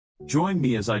Join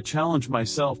me as I challenge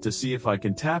myself to see if I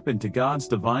can tap into God's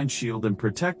divine shield and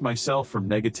protect myself from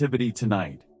negativity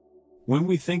tonight. When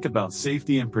we think about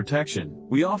safety and protection,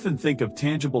 we often think of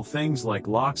tangible things like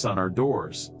locks on our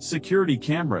doors, security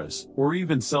cameras, or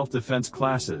even self-defense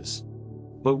classes.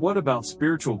 But what about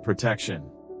spiritual protection?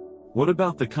 What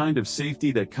about the kind of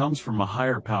safety that comes from a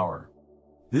higher power?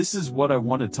 This is what I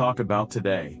want to talk about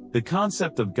today, the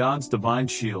concept of God's divine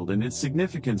shield and its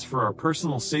significance for our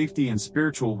personal safety and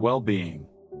spiritual well-being.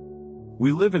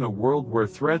 We live in a world where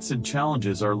threats and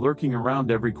challenges are lurking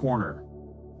around every corner.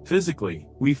 Physically,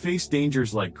 we face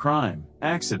dangers like crime,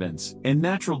 accidents, and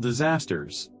natural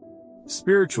disasters.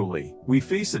 Spiritually, we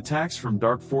face attacks from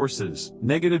dark forces,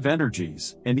 negative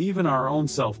energies, and even our own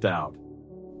self-doubt.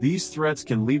 These threats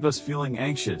can leave us feeling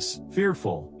anxious,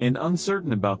 fearful, and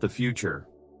uncertain about the future.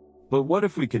 But what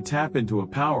if we could tap into a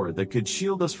power that could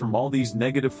shield us from all these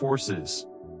negative forces?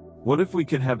 What if we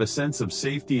could have a sense of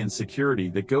safety and security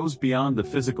that goes beyond the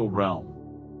physical realm?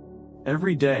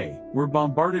 Every day, we're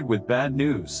bombarded with bad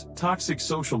news, toxic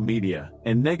social media,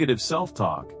 and negative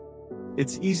self-talk.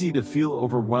 It's easy to feel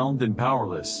overwhelmed and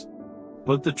powerless.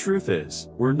 But the truth is,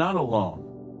 we're not alone.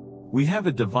 We have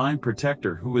a divine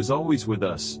protector who is always with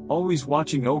us, always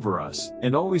watching over us,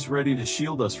 and always ready to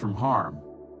shield us from harm.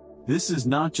 This is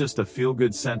not just a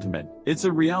feel-good sentiment, it's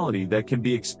a reality that can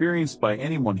be experienced by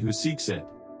anyone who seeks it.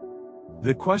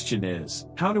 The question is,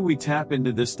 how do we tap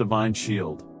into this divine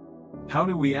shield? How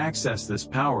do we access this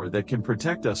power that can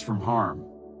protect us from harm?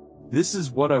 This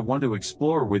is what I want to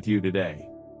explore with you today.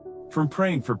 From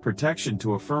praying for protection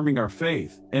to affirming our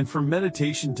faith, and from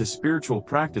meditation to spiritual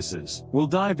practices, we'll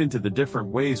dive into the different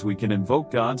ways we can invoke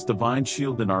God's divine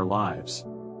shield in our lives.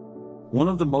 One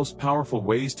of the most powerful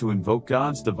ways to invoke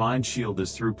God's divine shield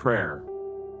is through prayer.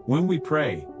 When we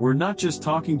pray, we're not just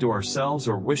talking to ourselves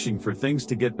or wishing for things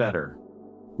to get better.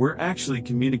 We're actually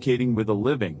communicating with a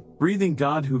living, breathing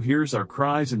God who hears our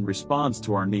cries and responds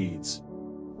to our needs.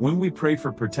 When we pray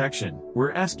for protection,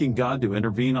 we're asking God to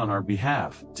intervene on our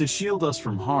behalf, to shield us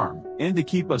from harm, and to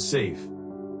keep us safe.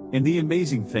 And the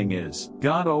amazing thing is,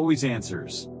 God always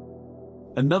answers.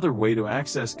 Another way to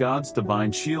access God's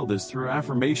divine shield is through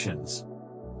affirmations.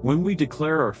 When we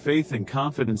declare our faith and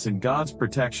confidence in God's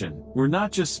protection, we're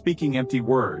not just speaking empty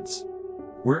words.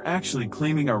 We're actually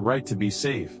claiming our right to be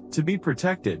safe, to be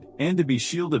protected, and to be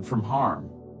shielded from harm.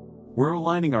 We're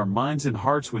aligning our minds and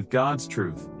hearts with God's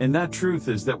truth, and that truth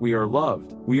is that we are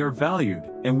loved, we are valued,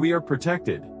 and we are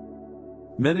protected.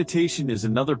 Meditation is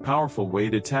another powerful way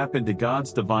to tap into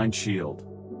God's divine shield.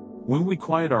 When we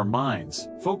quiet our minds,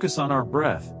 focus on our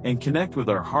breath, and connect with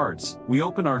our hearts, we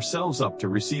open ourselves up to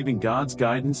receiving God's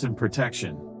guidance and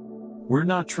protection. We're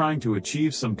not trying to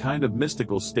achieve some kind of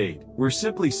mystical state, we're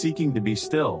simply seeking to be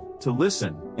still, to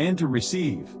listen, and to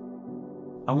receive.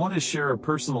 I want to share a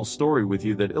personal story with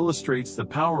you that illustrates the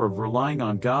power of relying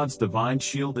on God's divine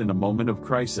shield in a moment of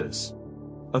crisis.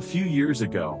 A few years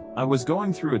ago, I was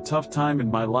going through a tough time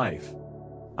in my life.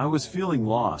 I was feeling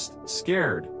lost,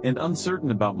 scared, and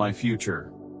uncertain about my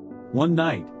future. One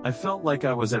night, I felt like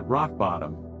I was at rock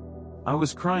bottom. I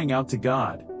was crying out to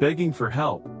God, begging for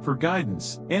help, for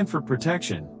guidance, and for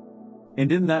protection.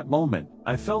 And in that moment,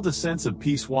 I felt a sense of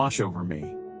peace wash over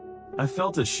me. I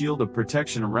felt a shield of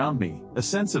protection around me, a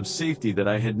sense of safety that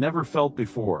I had never felt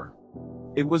before.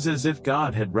 It was as if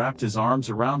God had wrapped his arms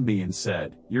around me and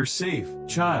said, "You're safe,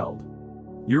 child.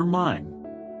 You're mine.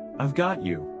 I've got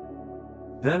you."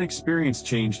 That experience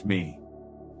changed me.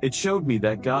 It showed me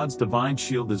that God's divine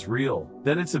shield is real,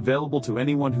 that it's available to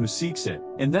anyone who seeks it,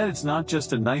 and that it's not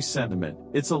just a nice sentiment,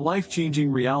 it's a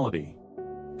life-changing reality.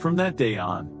 From that day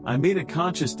on, I made a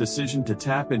conscious decision to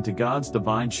tap into God's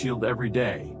divine shield every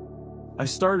day. I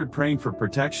started praying for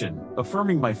protection,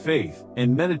 affirming my faith,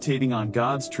 and meditating on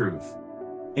God's truth.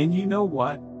 And you know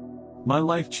what? My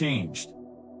life changed.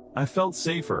 I felt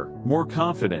safer, more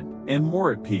confident, and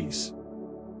more at peace.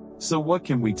 So what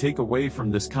can we take away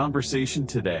from this conversation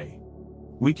today?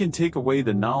 We can take away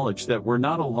the knowledge that we're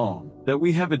not alone, that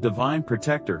we have a divine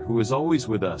protector who is always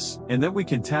with us, and that we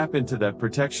can tap into that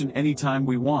protection anytime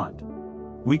we want.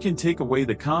 We can take away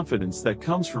the confidence that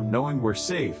comes from knowing we're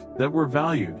safe, that we're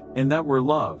valued, and that we're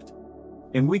loved.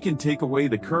 And we can take away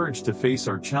the courage to face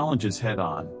our challenges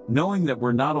head-on, knowing that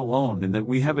we're not alone and that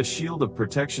we have a shield of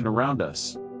protection around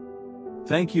us.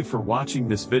 Thank you for watching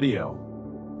this video.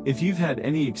 If you've had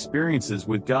any experiences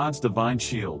with God's divine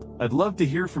shield, I'd love to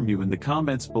hear from you in the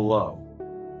comments below.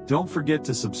 Don't forget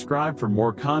to subscribe for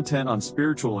more content on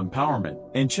spiritual empowerment,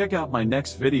 and check out my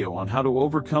next video on how to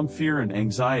overcome fear and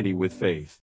anxiety with faith.